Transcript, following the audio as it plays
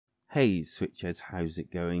Hey Switchers, how's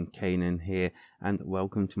it going? Kanan here, and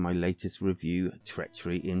welcome to my latest review,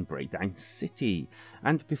 Treachery in Breakdown City.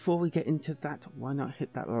 And before we get into that, why not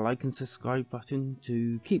hit that like and subscribe button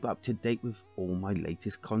to keep up to date with all my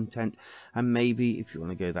latest content, and maybe if you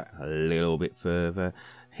want to go that a little bit further,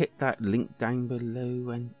 hit that link down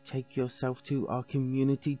below and take yourself to our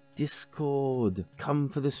community Discord. Come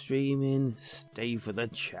for the streaming, stay for the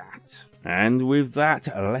chat. And with that,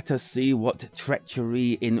 let us see what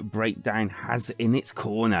Treachery in Breakdown has in its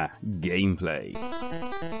corner. Gameplay.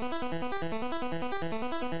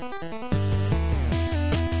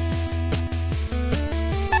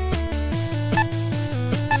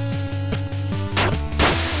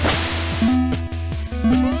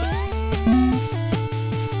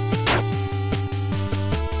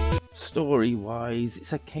 Story-wise,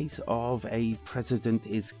 it's a case of a president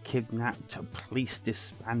is kidnapped, police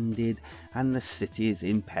disbanded, and the city is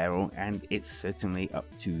in peril, and it's certainly up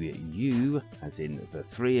to you, as in the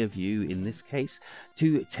three of you in this case,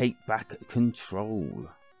 to take back control.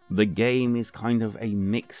 The game is kind of a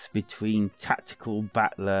mix between tactical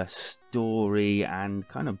battler, story, and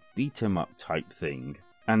kind of beat-em-up type thing.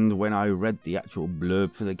 And when I read the actual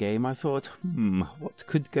blurb for the game, I thought, what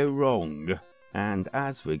could go wrong? And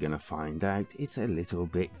as we're going to find out, it's a little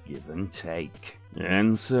bit give and take.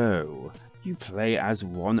 And so, you play as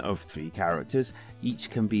one of three characters. Each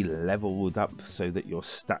can be leveled up so that your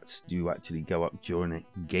stats do actually go up during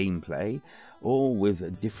gameplay, all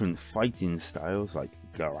with different fighting styles like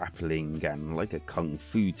grappling and like a kung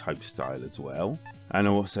fu type style as well. And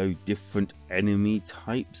also different enemy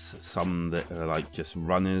types, some that are like just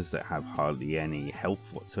runners that have hardly any health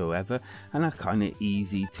whatsoever and are kind of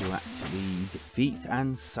easy to actually defeat,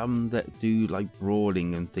 and some that do like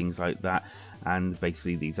brawling and things like that, and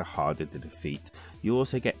basically these are harder to defeat. You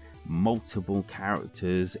also get multiple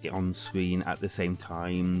characters on screen at the same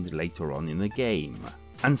time later on in the game.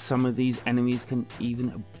 And some of these enemies can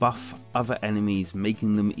even buff other enemies,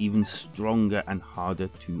 making them even stronger and harder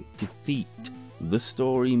to defeat. The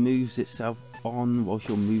story moves itself on whilst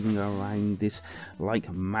you're moving around this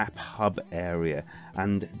like map hub area,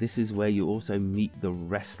 and this is where you also meet the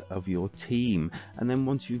rest of your team, and then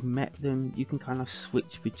once you've met them you can kind of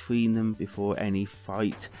switch between them before any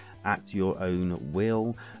fight at your own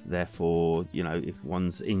will. Therefore, you know, if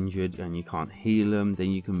one's injured and you can't heal them,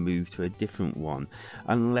 then you can move to a different one,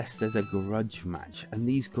 unless there's a grudge match, and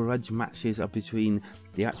these grudge matches are between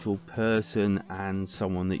the actual person and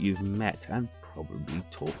someone that you've met and probably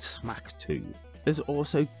talked smack to. There's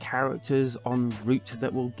also characters en route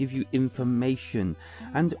that will give you information,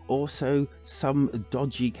 and also some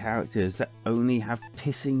dodgy characters that only have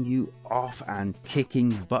pissing you off and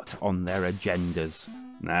kicking butt on their agendas.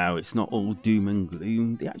 Now, it's not all doom and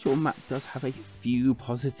gloom. The actual map does have a few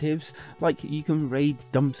positives, like you can raid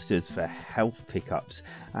dumpsters for health pickups,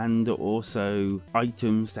 and also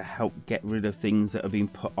items to help get rid of things that have been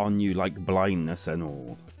put on you, like blindness and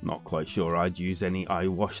all. Not quite sure I'd use any eye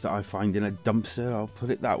wash that I find in a dumpster, I'll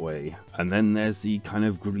put it that way. And then there's the kind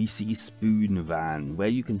of greasy spoon van, where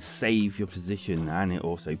you can save your position, and it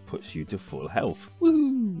also puts you to full health.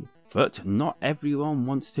 Woohoo! But not everyone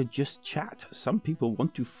wants to just chat, some people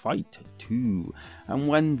want to fight too. And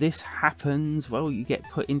when this happens, well, you get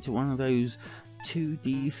put into one of those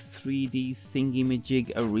 2D, 3D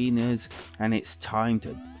thingy-majig arenas, and it's time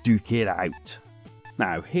to duke it out.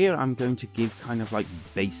 Now, here I'm going to give kind of like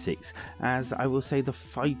basics, as I will say the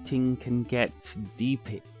fighting can get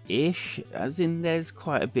deep-ish, as in there's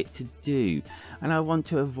quite a bit to do, and I want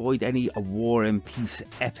to avoid any war and peace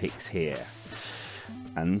epics here.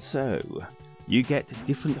 And so, you get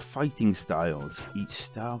different fighting styles. Each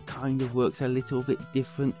style kind of works a little bit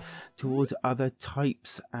different towards other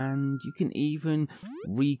types, and you can even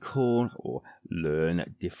recall or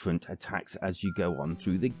learn different attacks as you go on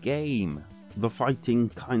through the game. The fighting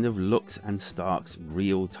kind of looks and starts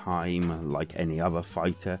real time like any other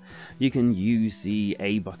fighter. You can use the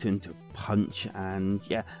A button to punch, and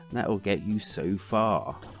yeah, that'll get you so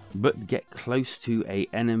far. But get close to an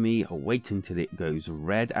enemy, wait until it goes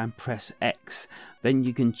red and press X. Then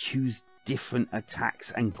you can choose different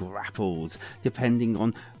attacks and grapples depending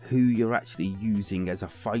on who you're actually using as a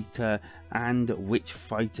fighter and which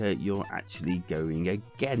fighter you're actually going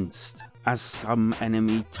against, as some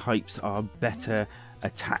enemy types are better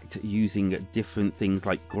attacked using different things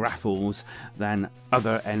like grapples than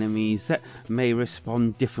other enemies that may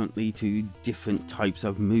respond differently to different types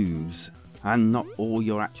of moves. And not all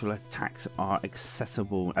your actual attacks are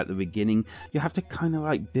accessible at the beginning. You have to kind of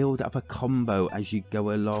like build up a combo as you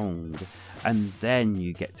go along, and then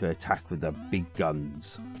you get to attack with the big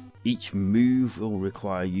guns. Each move will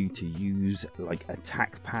require you to use like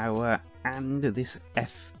attack power and this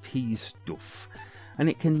FP stuff, and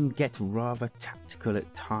it can get rather tactical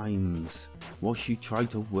at times, whilst you try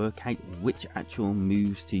to work out which actual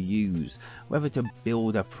moves to use, whether to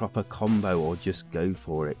build a proper combo or just go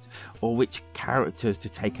for it, or which characters to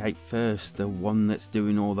take out first, the one that's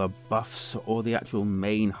doing all the buffs or the actual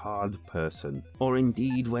main hard person, or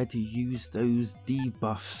indeed where to use those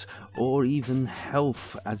debuffs or even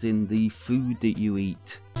health as in the food that you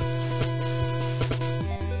eat.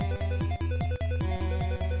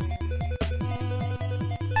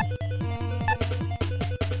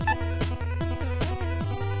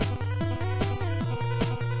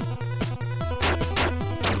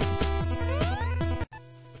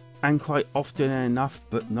 And quite often enough,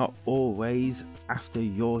 but not always, after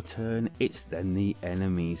your turn, it's then the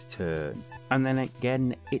enemy's turn. And then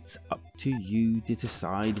again, it's up to you to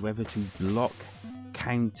decide whether to block,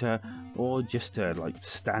 counter, or just to like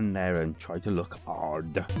stand there and try to look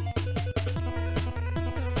hard.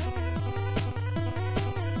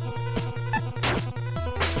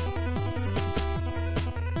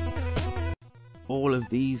 All of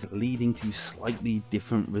these leading to slightly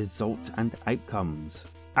different results and outcomes.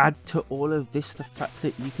 Add to all of this the fact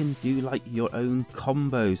that you can do like your own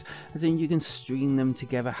combos, as in you can string them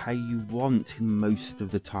together how you want most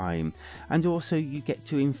of the time, and also you get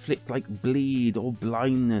to inflict like bleed or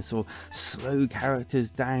blindness or slow characters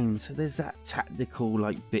down, so there's that tactical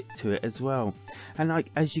like bit to it as well. And like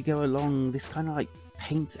as you go along, this kind of like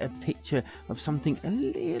paints a picture of something a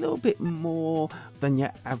little bit more than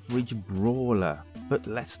your average brawler. But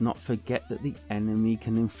let's not forget that the enemy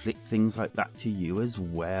can inflict things like that to you as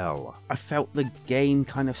well. I felt the game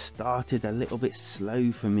kind of started a little bit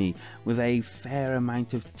slow for me, with a fair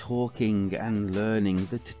amount of talking and learning.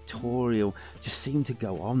 The tutorial just seemed to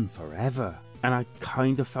go on forever, and I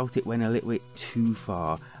kind of felt it went a little bit too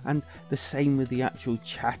far. And the same with the actual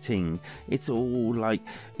chatting. It's all like,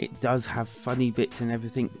 it does have funny bits and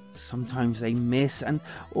everything, sometimes they miss, and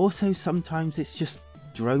also sometimes it's just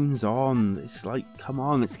drones on. It's like, come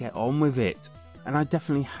on, let's get on with it. And I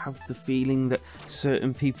definitely have the feeling that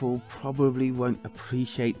certain people probably won't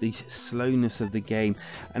appreciate the slowness of the game,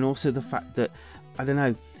 and also the fact that, I don't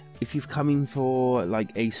know, if you've come in for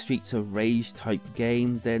like a Streets of Rage type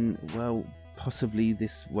game, then well, possibly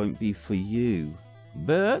this won't be for you.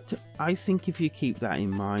 But I think if you keep that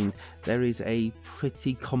in mind, there is a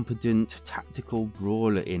pretty competent tactical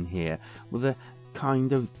brawler in here with a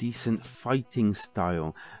kind of decent fighting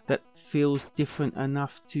style that feels different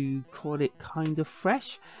enough to call it kind of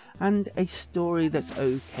fresh, and a story that's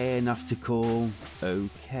okay enough to call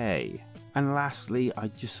okay. And lastly, I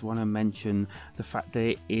just want to mention the fact that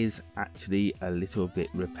it is actually a little bit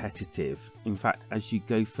repetitive. In fact, as you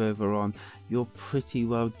go further on, you're pretty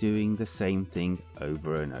well doing the same thing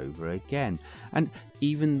over and over again. And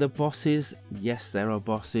even the bosses, yes, there are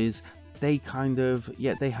bosses, they kind of,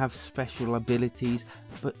 yeah, they have special abilities,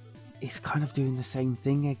 but it's kind of doing the same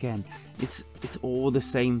thing again. It's all the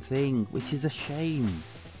same thing, which is a shame.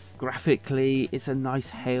 Graphically, it's a nice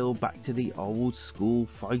hail back to the old school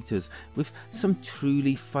fighters, with some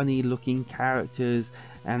truly funny looking characters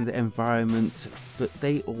and environments, but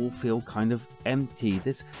they all feel kind of empty.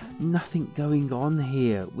 There's nothing going on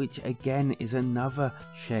here, which again is another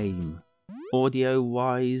shame. Audio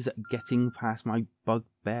wise, getting past my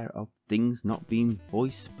bugbear of things not being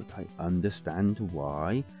voiced, but I understand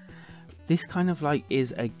why. This kind of like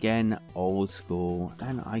is again old school,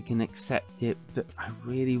 and I can accept it, but I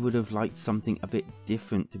really would have liked something a bit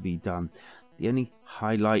different to be done. The only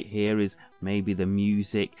highlight here is maybe the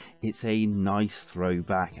music. It's a nice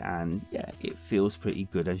throwback, and yeah, it feels pretty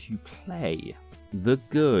good as you play. The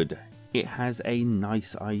good, it has a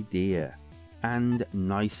nice idea and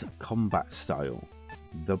nice combat style.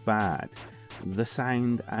 The bad, the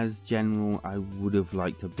sound as general, I would have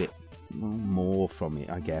liked a bit more from it,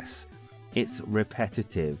 I guess. It's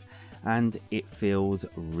repetitive and it feels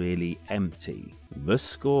really empty. The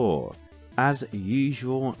score, as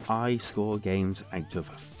usual, I score games out of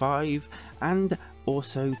 5 and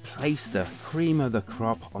also place the cream of the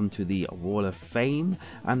crop onto the wall of fame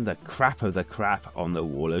and the crap of the crap on the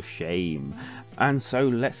wall of shame. And so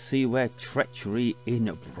let's see where Treachery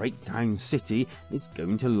in Breakdown City is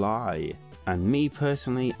going to lie. And me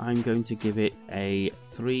personally, I'm going to give it a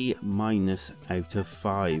 3- out of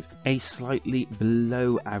 5. A slightly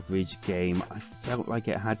below average game. I felt like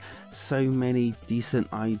it had so many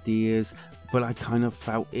decent ideas, but I kind of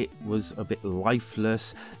felt it was a bit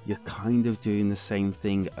lifeless. You're kind of doing the same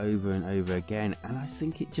thing over and over again, and I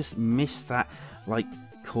think it just missed that like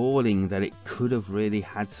calling that it could have really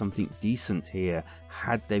had something decent here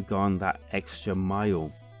had they gone that extra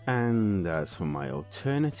mile. And as for my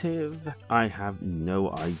alternative, I have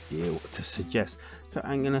no idea what to suggest, so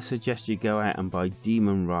I'm going to suggest you go out and buy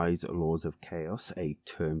Demon Rise Laws of Chaos, a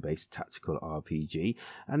turn-based tactical RPG,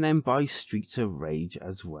 and then buy Streets of Rage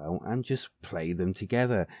as well, and just play them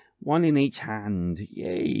together, one in each hand,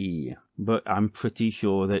 yay! But I'm pretty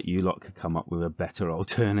sure that you lot could come up with a better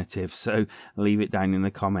alternative, so leave it down in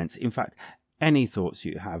the comments. In fact, any thoughts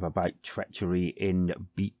you have about Treachery in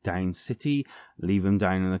Beatdown City, leave them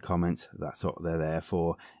down in the comments. That's what they're there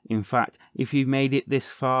for. In fact, if you made it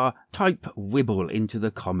this far, type Wibble into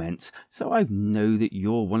the comments so I know that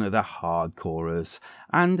you're one of the hardcorers.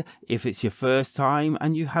 And if it's your first time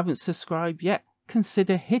and you haven't subscribed yet,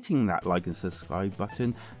 consider hitting that like and subscribe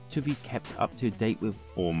button to be kept up to date with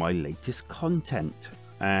all my latest content.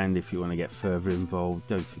 And if you want to get further involved,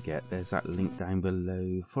 don't forget there's that link down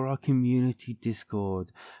below for our community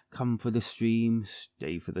Discord. Come for the stream,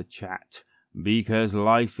 stay for the chat, because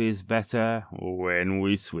life is better when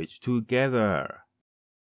we switch together.